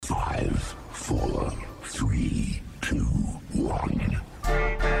5, 4, 3, 2, 1.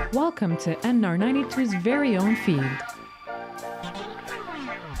 Welcome to NR92's very own Feed.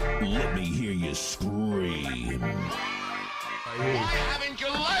 Let me hear you scream. Why haven't you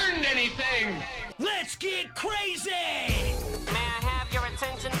learned anything? Let's get crazy! May I have your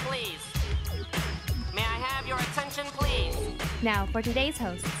attention, please? May I have your attention, please? Now for today's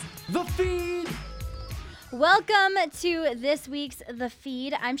hosts. The Feed! Welcome to this week's The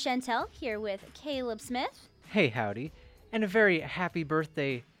Feed. I'm Chantal, here with Caleb Smith. Hey, howdy. And a very happy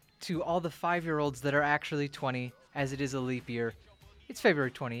birthday to all the 5-year-olds that are actually 20, as it is a leap year. It's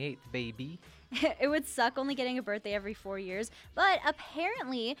February 28th, baby. It would suck only getting a birthday every 4 years, but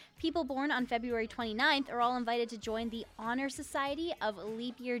apparently people born on February 29th are all invited to join the Honor Society of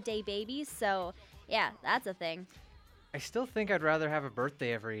Leap Year Day Babies, so yeah, that's a thing. I still think I'd rather have a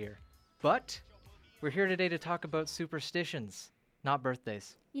birthday every year. But we're here today to talk about superstitions, not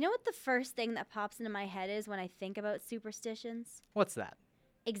birthdays. You know what the first thing that pops into my head is when I think about superstitions? What's that?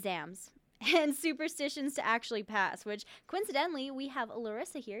 Exams. And superstitions to actually pass, which coincidentally, we have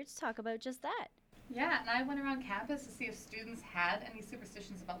Larissa here to talk about just that. Yeah, and I went around campus to see if students had any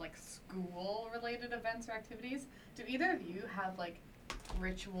superstitions about like school-related events or activities. Do either of you have like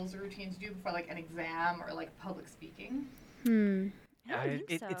rituals or routines you do before like an exam or like public speaking? I don't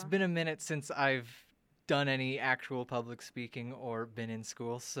think so. It's been a minute since I've done any actual public speaking or been in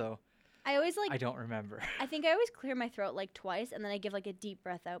school, so I don't remember. I think I always clear my throat like twice, and then I give like a deep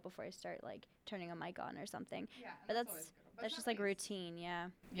breath out before I start like turning a mic on or something. Yeah, but always good. But that's just like routine, yeah.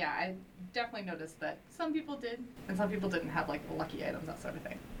 Yeah, I definitely noticed that some people did, and some people didn't have like lucky items, that sort of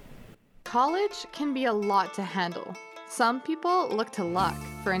thing. College can be a lot to handle. Some people look to luck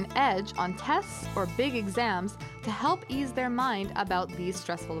for an edge on tests or big exams to help ease their mind about these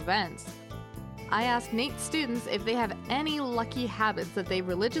stressful events. I asked NAIT students if they have any lucky habits that they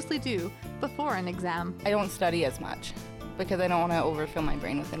religiously do before an exam. I don't study as much because I don't want to overfill my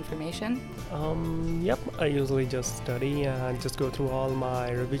brain with information. Yep, I usually just study and just go through all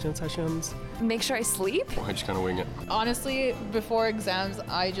my revision sessions. Make sure I sleep. I just kind of wing it. Honestly, before exams,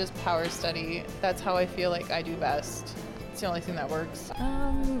 I just power study. That's how I feel like I do best. It's the only thing that works.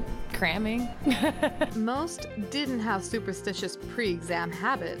 Cramming. Most didn't have superstitious pre-exam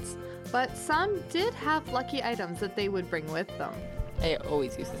habits, but some did have lucky items that they would bring with them. I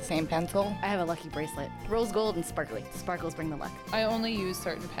always use the same pencil. I have a lucky bracelet. Rose gold and sparkly. Sparkles bring the luck. I only use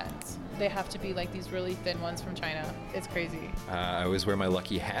certain pens. They have to be like these really thin ones from China. It's crazy. I always wear my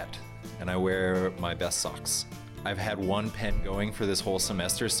lucky hat, and I wear my best socks. I've had one pen going for this whole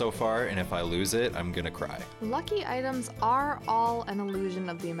semester so far, and if I lose it, I'm gonna cry. Lucky items are all an illusion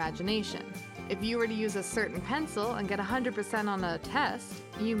of the imagination. If you were to use a certain pencil and get 100% on a test,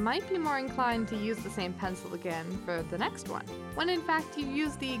 you might be more inclined to use the same pencil again for the next one, when in fact you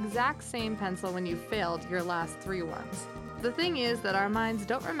used the exact same pencil when you failed your last 3 ones. The thing is that our minds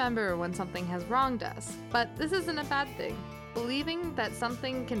don't remember when something has wronged us, but this isn't a bad thing. Believing that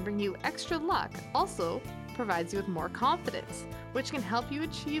something can bring you extra luck also provides you with more confidence, which can help you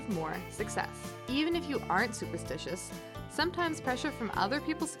achieve more success. Even if you aren't superstitious, sometimes pressure from other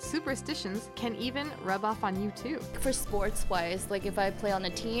people's superstitions can even rub off on you too. For sports-wise, like if I play on a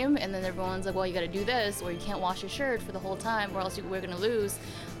team and then everyone's like, well, you gotta do this, or you can't wash your shirt for the whole time or else we're gonna lose,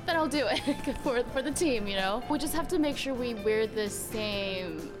 then I'll do it for the team, you know? We just have to make sure we wear the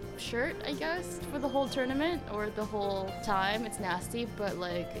same shirt, I guess, for the whole tournament or the whole time. It's nasty, but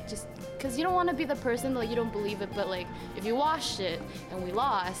like just because you don't want to be the person that you don't believe it, but like if you washed it and we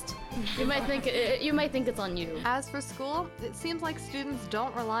lost, you might think it's on you. As for school, it seems like students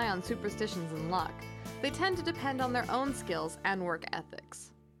don't rely on superstitions and luck. They tend to depend on their own skills and work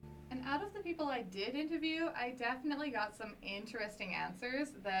ethics. And out of the people I did interview, I definitely got some interesting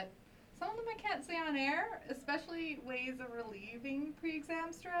answers that some of them I can't say on air, especially ways of relieving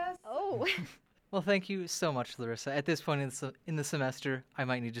pre-exam stress. Oh. Well, thank you so much, Larissa. At this point in the semester, I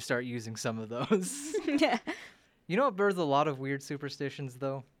might need to start using some of those. Yeah. You know what births a lot of weird superstitions,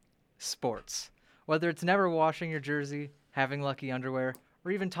 though? Sports. Whether it's never washing your jersey, having lucky underwear,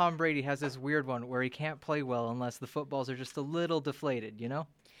 or even Tom Brady has this weird one where he can't play well unless the footballs are just a little deflated, you know?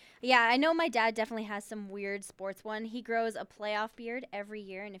 Yeah, I know my dad definitely has some weird sports one. He grows a playoff beard every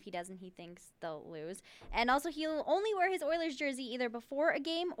year, and if he doesn't, he thinks they'll lose. And also, he'll only wear his Oilers jersey either before a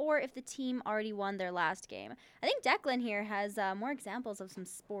game or if the team already won their last game. I think Declan here has more examples of some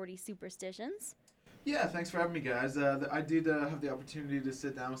sporty superstitions. Yeah, thanks for having me, guys. I did have the opportunity to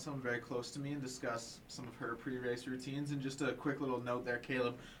sit down with someone very close to me and discuss some of her pre-race routines. And just a quick little note there,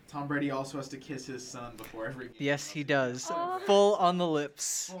 Caleb. Tom Brady also has to kiss his son before every game. Yes, he does. Oh. Full on the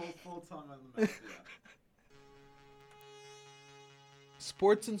lips. Full tongue on the mouth, yeah.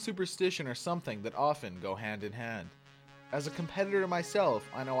 Sports and superstition are something that often go hand in hand. As a competitor myself,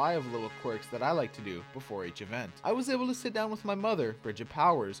 I know I have little quirks that I like to do before each event. I was able to sit down with my mother, Bridget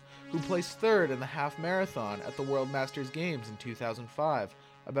Powers, who placed third in the half marathon at the World Masters Games in 2005,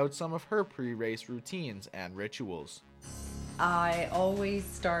 about some of her pre-race routines and rituals. I always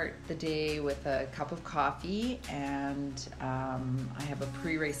start the day with a cup of coffee, and I have a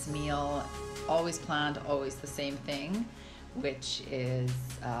pre-race meal, always planned, always the same thing, which is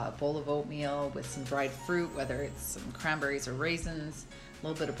a bowl of oatmeal with some dried fruit, whether it's some cranberries or raisins, a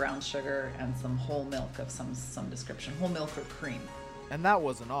little bit of brown sugar, and some whole milk of some description, whole milk or cream. And that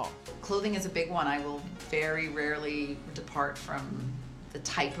wasn't all. Clothing is a big one. I will very rarely depart from the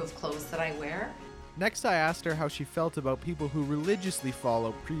type of clothes that I wear. Next, I asked her how she felt about people who religiously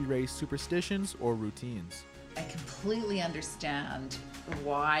follow pre-race superstitions or routines. I completely understand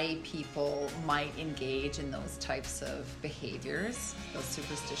why people might engage in those types of behaviors, those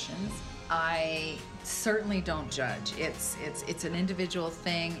superstitions. I certainly don't judge. It's an individual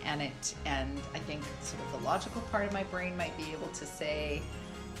thing, and I think sort of the logical part of my brain might be able to say,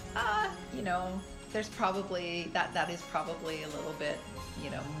 there's probably that is probably a little bit,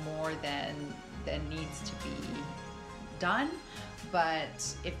 more than needs to be done.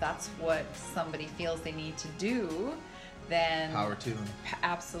 But if that's what somebody feels they need to do, then power to them.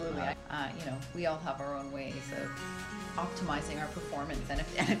 Absolutely. We all have our own ways of optimizing our performance, and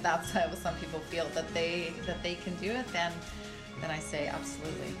if that's how some people feel that they can do it, then I say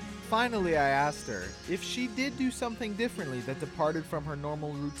absolutely. Finally, I asked her if she did do something differently that departed from her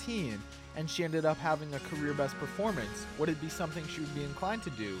normal routine, and she ended up having a career best performance, would it be something she would be inclined to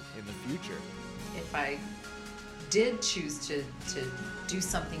do in the future? If I did choose to do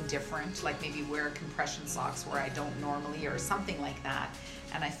something different, like maybe wear compression socks where I don't normally, or something like that,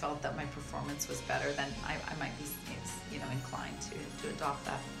 and I felt that my performance was better, then I might be inclined to adopt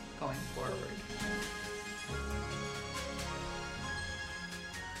that going forward.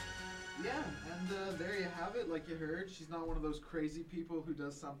 Yeah, and there you have it. Like you heard, she's not one of those crazy people who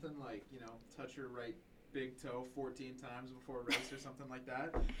does something like, touch her right big toe 14 times before a race or something like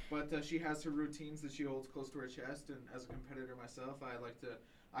that. But she has her routines that she holds close to her chest, and as a competitor myself,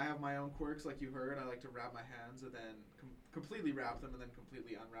 I have my own quirks like you heard. I like to wrap my hands and then completely wrap them and then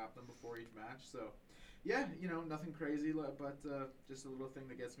completely unwrap them before each match. So, yeah, nothing crazy, but just a little thing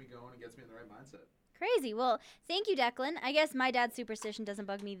that gets me going and gets me in the right mindset. Crazy. Well, thank you, Declan. I guess my dad's superstition doesn't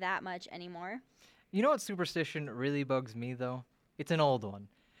bug me that much anymore. You know what superstition really bugs me, though? It's an old one.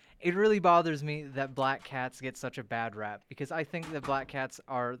 It really bothers me that black cats get such a bad rap, because I think that black cats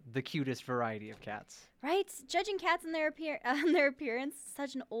are the cutest variety of cats. Right? Judging cats on their appearance,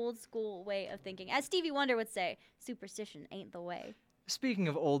 such an old school way of thinking. As Stevie Wonder would say, superstition ain't the way. Speaking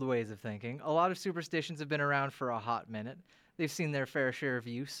of old ways of thinking, a lot of superstitions have been around for a hot minute. They've seen their fair share of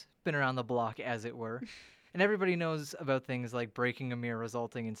use, been around the block, as it were. And everybody knows about things like breaking a mirror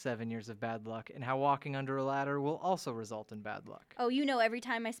resulting in 7 years of bad luck, and how walking under a ladder will also result in bad luck. Oh, every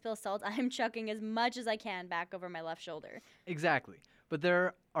time I spill salt, I'm chucking as much as I can back over my left shoulder. Exactly. But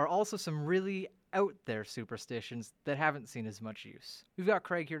there are also some really out there superstitions that haven't seen as much use. We've got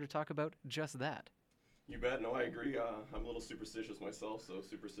Craig here to talk about just that. You bet. No, I agree. I'm a little superstitious myself, so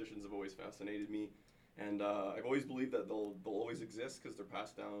superstitions have always fascinated me. And I've always believed that they'll always exist because they're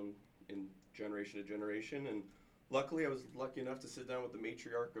passed down in generation to generation. And luckily, I was lucky enough to sit down with the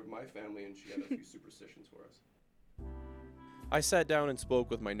matriarch of my family, and she had a few superstitions for us. I sat down and spoke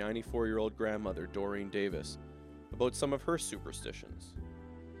with my 94-year-old grandmother, Doreen Davis, about some of her superstitions,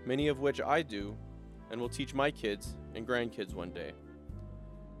 many of which I do and will teach my kids and grandkids one day.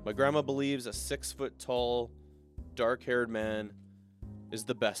 My grandma believes a 6-foot-tall, dark-haired man is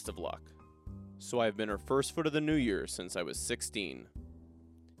the best of luck. So I've been her first foot of the new year since I was 16.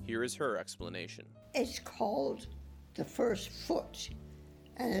 Here is her explanation. It's called the first foot,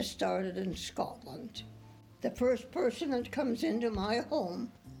 and it started in Scotland. The first person that comes into my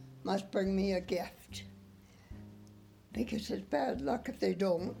home must bring me a gift, because it's bad luck if they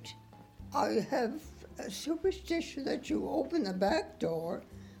don't. I have a superstition that you open the back door,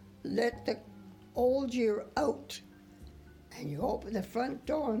 let the old year out, and you open the front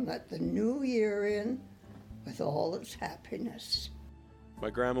door and let the new year in with all its happiness. My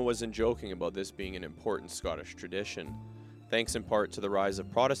grandma wasn't joking about this being an important Scottish tradition. Thanks in part to the rise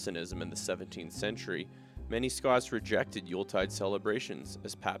of Protestantism in the 17th century, many Scots rejected Yuletide celebrations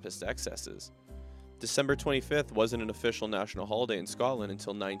as papist excesses. December 25th wasn't an official national holiday in Scotland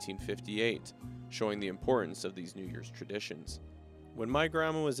until 1958, showing the importance of these New Year's traditions. When my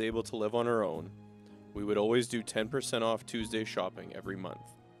grandma was able to live on her own, we would always do 10% off Tuesday shopping every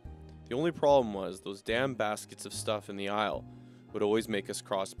month. The only problem was those damn baskets of stuff in the aisle would always make us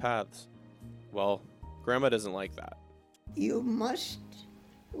cross paths. Well, Grandma doesn't like that. You must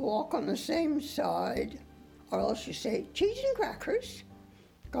walk on the same side, or else you say, cheese and crackers,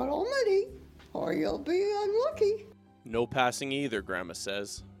 God almighty, or you'll be unlucky. No passing either, Grandma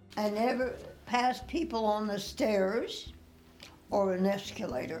says. I never pass people on the stairs or an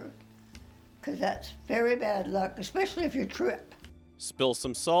escalator, because that's very bad luck, especially if you trip. Spill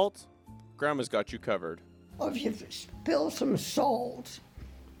some salt, Grandma's got you covered. Or if you spill some salt,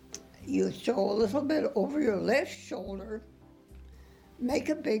 you throw a little bit over your left shoulder, make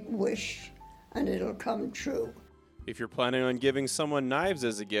a big wish, and it'll come true. If you're planning on giving someone knives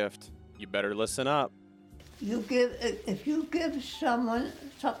as a gift, you better listen up. If you give someone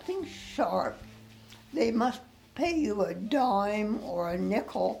something sharp, they must pay you a dime or a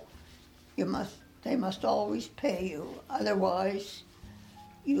nickel. They must always pay you. Otherwise,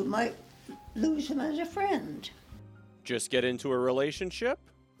 you might lose them as a friend. Just get into a relationship?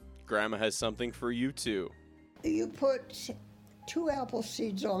 Grandma has something for you too. You put 2 apple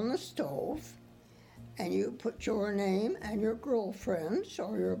seeds on the stove, and you put your name and your girlfriend's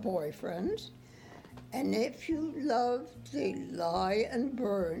or your boyfriend's. And if you love, they lie and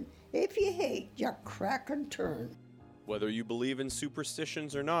burn. If you hate, you crack and turn. Whether you believe in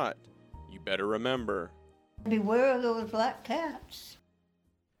superstitions or not, you better remember. Beware of those black cats.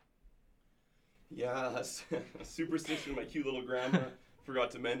 Yeah, a superstition my cute little grandma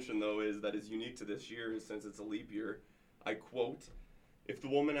forgot to mention, though, is that is unique to this year since it's a leap year. I quote, "If the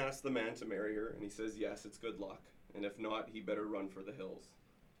woman asks the man to marry her and he says yes, it's good luck. And if not, he better run for the hills."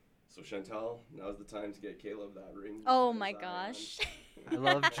 So Chantal, now's the time to get Caleb that ring. Oh my gosh. I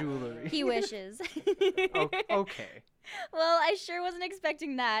love jewelry. He wishes. Okay. Well, I sure wasn't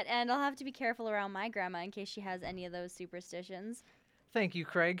expecting that, and I'll have to be careful around my grandma in case she has any of those superstitions. Thank you,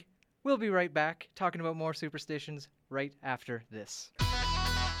 Craig. We'll be right back talking about more superstitions right after this.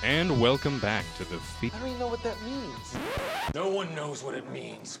 And welcome back to the Feed. I don't even know what that means. No one knows what it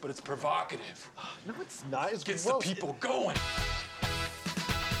means, but it's provocative. No, it's not. It gets the people going.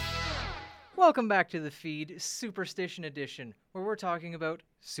 Welcome back to the Feed Superstition Edition, where we're talking about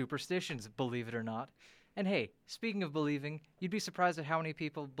superstitions, believe it or not. And hey, speaking of believing, you'd be surprised at how many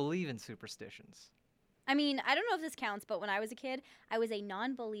people believe in superstitions. I mean, I don't know if this counts, but when I was a kid, I was a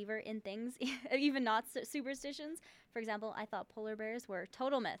non-believer in things, even not superstitions. For example, I thought polar bears were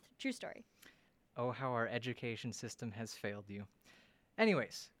total myth. True story. Oh, how our education system has failed you.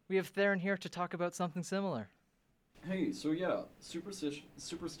 Anyways, we have Theron here to talk about something similar. Hey, so yeah,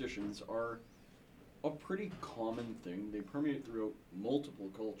 superstitions are a pretty common thing. They permeate throughout multiple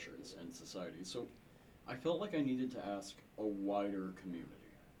cultures and societies. So I felt like I needed to ask a wider community.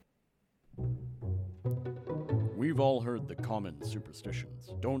 We've all heard the common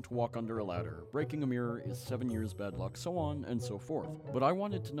superstitions. Don't walk under a ladder, breaking a mirror is 7 years bad luck, so on and so forth. But I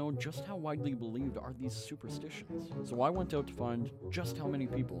wanted to know just how widely believed are these superstitions. So I went out to find just how many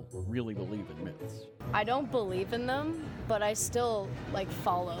people really believe in myths. I don't believe in them, but I still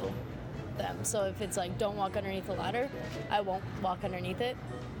follow them. So if it's don't walk underneath the ladder, I won't walk underneath it.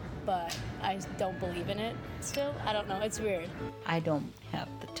 But I don't believe in it still. I don't know. It's weird. I don't have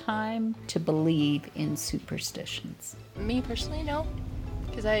the time to believe in superstitions. Me personally, no.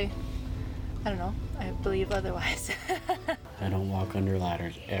 Because I don't know. I believe otherwise. I don't walk under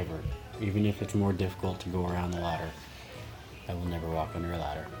ladders ever. Even if it's more difficult to go around the ladder, I will never walk under a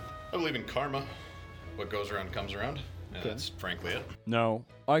ladder. I believe in karma. What goes around comes around. And that's frankly it. Now,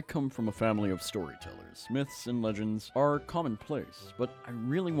 I come from a family of storytellers. Myths and legends are commonplace, but I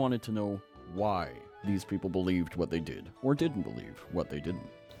really wanted to know why these people believed what they did, or didn't believe what they didn't.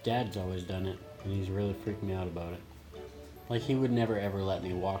 Dad's always done it, and he's really freaked me out about it. He would never ever let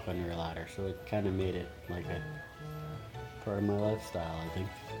me walk under a ladder, so it kind of made it like a part of my lifestyle, I think.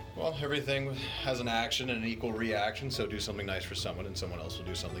 Well, everything has an action and an equal reaction, so do something nice for someone, and someone else will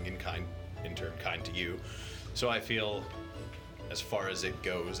do something in turn kind to you. So I feel, as far as it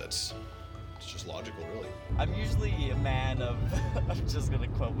goes, it's just logical, really. I'm usually a man of, I'm just gonna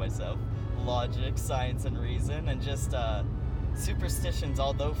quote myself, logic, science, and reason, and just superstitions,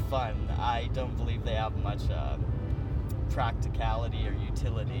 although fun, I don't believe they have much practicality or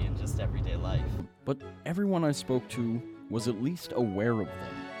utility in just everyday life. But everyone I spoke to was at least aware of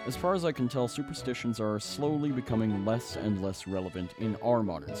them. As far as I can tell, superstitions are slowly becoming less and less relevant in our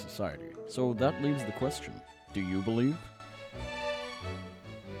modern society. So that leaves the question. Do you believe?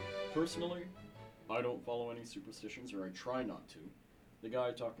 Personally, I don't follow any superstitions, or I try not to. The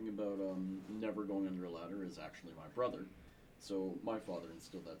guy talking about never going under a ladder is actually my brother. So my father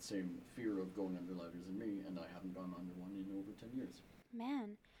instilled that same fear of going under ladders in me, and I haven't gone under one in over 10 years.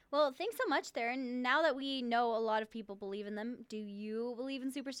 Man, Well, thanks so much, Theron. Now that we know a lot of people believe in them, do you believe in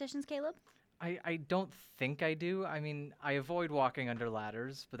superstitions, Caleb? I don't think I do. I mean, I avoid walking under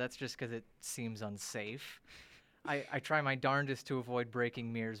ladders, but that's just because it seems unsafe. I try my darndest to avoid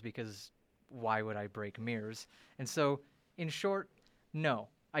breaking mirrors because why would I break mirrors? And so, in short, no,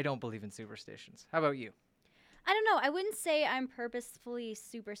 I don't believe in superstitions. How about you? I don't know. I wouldn't say I'm purposefully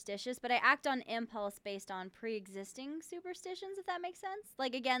superstitious, but I act on impulse based on pre-existing superstitions, if that makes sense.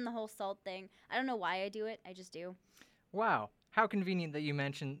 Like, again, the whole salt thing. I don't know why I do it. I just do. Wow, how convenient that you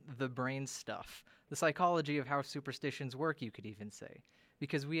mentioned the brain stuff. The psychology of how superstitions work, you could even say.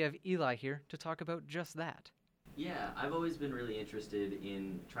 Because we have Eli here to talk about just that. Yeah, I've always been really interested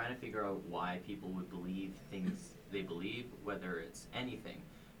in trying to figure out why people would believe things they believe, whether it's anything.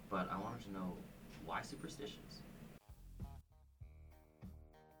 But I wanted to know, why superstitions?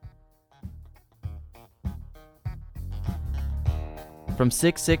 From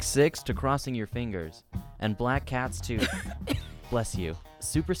 666 to crossing your fingers, and black cats to... Bless you.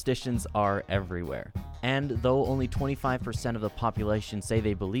 Superstitions are everywhere. And though only 25% of the population say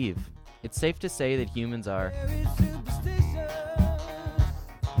they believe, it's safe to say that humans are...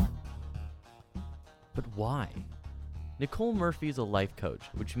 But why? Nicole Murphy is a life coach,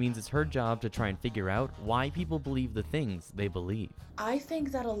 which means it's her job to try and figure out why people believe the things they believe. I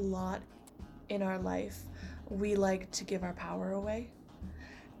think that a lot in our life, we like to give our power away.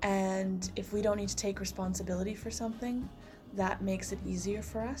 And if we don't need to take responsibility for something, that makes it easier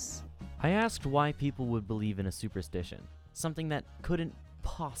for us. I asked why people would believe in a superstition, something that couldn't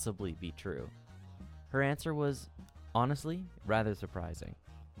possibly be true. Her answer was, honestly, rather surprising.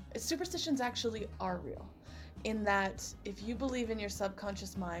 Superstitions actually are real, in that if you believe in your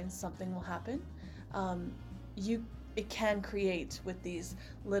subconscious mind something will happen, it can create, with these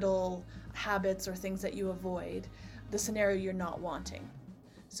little habits or things that you avoid, the scenario you're not wanting.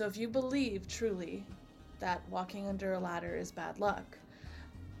 So if you believe truly that walking under a ladder is bad luck,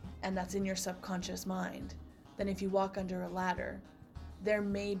 and that's in your subconscious mind, then if you walk under a ladder, there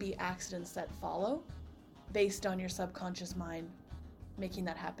may be accidents that follow based on your subconscious mind making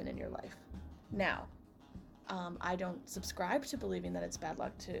that happen in your life. Now, I don't subscribe to believing that it's bad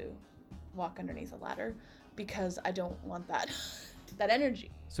luck to walk underneath a ladder because I don't want that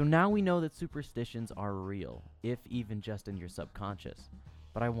energy. So now we know that superstitions are real, if even just in your subconscious.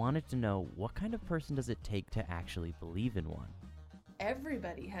 But I wanted to know, what kind of person does it take to actually believe in one?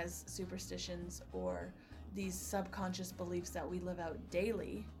 Everybody has superstitions or these subconscious beliefs that we live out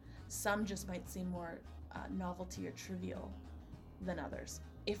daily. Some just might seem more novelty or trivial than others.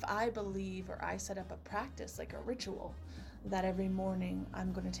 If I believe or I set up a practice, like a ritual, that every morning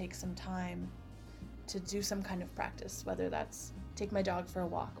I'm going to take some time to do some kind of practice, whether that's take my dog for a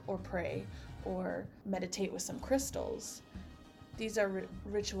walk or pray or meditate with some crystals. These are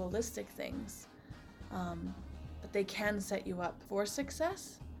ritualistic things, but they can set you up for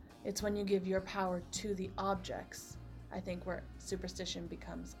success. It's when you give your power to the objects, I think, where superstition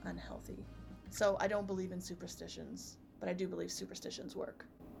becomes unhealthy. So I don't believe in superstitions, but I do believe superstitions work.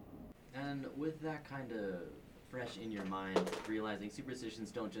 And with that kind of fresh in your mind, realizing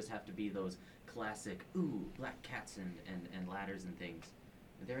superstitions don't just have to be those classic, ooh, black cats and ladders and things.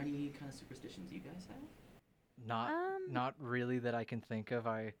 Are there any kind of superstitions you guys have? Not really that I can think of.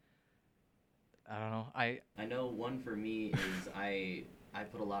 I don't know. I know one for me is I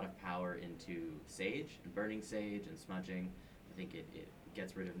put a lot of power into sage and burning sage and smudging. I think it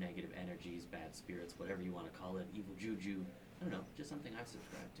gets rid of negative energies, bad spirits, whatever you want to call it, evil juju. I don't know, just something I've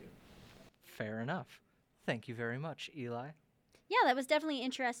subscribed to. Fair enough. Thank you very much, Eli. Yeah, that was definitely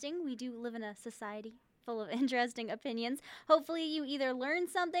interesting. We do live in a society full of interesting opinions. Hopefully you either learned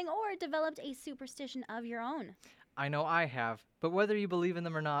something or developed a superstition of your own. I know I have, but whether you believe in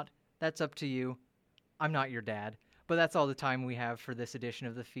them or not, that's up to you. I'm not your dad, but that's all the time we have for this edition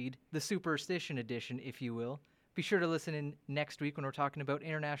of The Feed, the Superstition edition, if you will. Be sure to listen in next week when we're talking about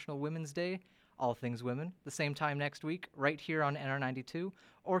International Women's Day, all things women, the same time next week, right here on NR92,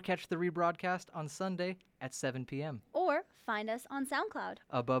 or catch the rebroadcast on Sunday at 7 p.m. Or find us on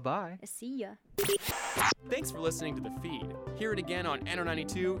SoundCloud. Bye-bye. See ya. Thanks for listening to The Feed. Hear it again on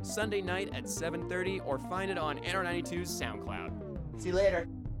NR92 Sunday night at 7:30 or find it on NR92's SoundCloud. See you later.